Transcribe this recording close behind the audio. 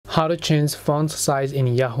How to change font size in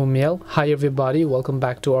Yahoo Mail. Hi everybody, welcome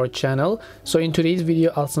back to our channel. So in today's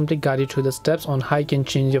video I'll simply guide you through the steps on how you can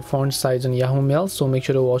change your font size on Yahoo Mail, so make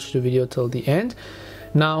sure to watch the video till the end.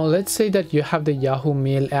 Now let's say that you have the Yahoo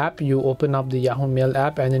Mail app. You open up the Yahoo Mail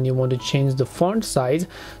app and then you want to change the font size.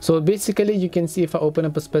 So basically you can see if I open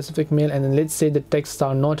up a specific mail and then let's say the texts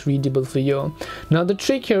are not readable for you. Now the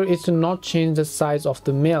trick here is to not change the size of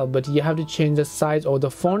the mail, but you have to change the size or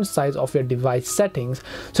the font size of your device settings.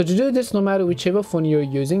 So to do this, no matter whichever phone you're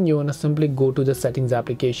using, you want to simply go to the settings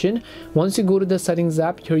application. Once you go to the settings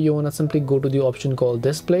app, here you want to simply go to the option called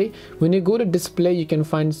display. When you go to display, you can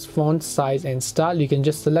find font size and style. You can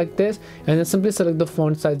just select this and then simply select the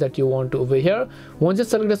font size that you want to over here. Once you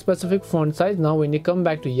select a specific font size, now when you come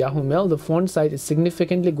back to Yahoo Mail, the font size is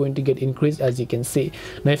significantly going to get increased, as you can see.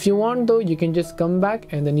 Now if you want though, you can just come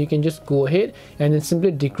back and then you can just go ahead and then simply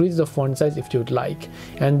decrease the font size if you'd like.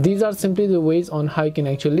 And these are simply the ways on how you can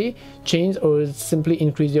actually change or simply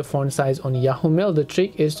increase your font size on Yahoo Mail. The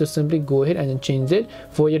trick is to simply go ahead and then change it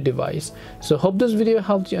for your device. So hope this video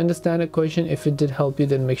helped you understand the question. If it did help you,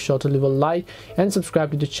 then make sure to leave a like and subscribe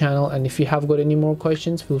to the channel, and if you have got any more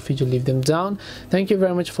questions, feel free to leave them down. Thank you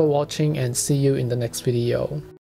very much for watching and see you in the next video.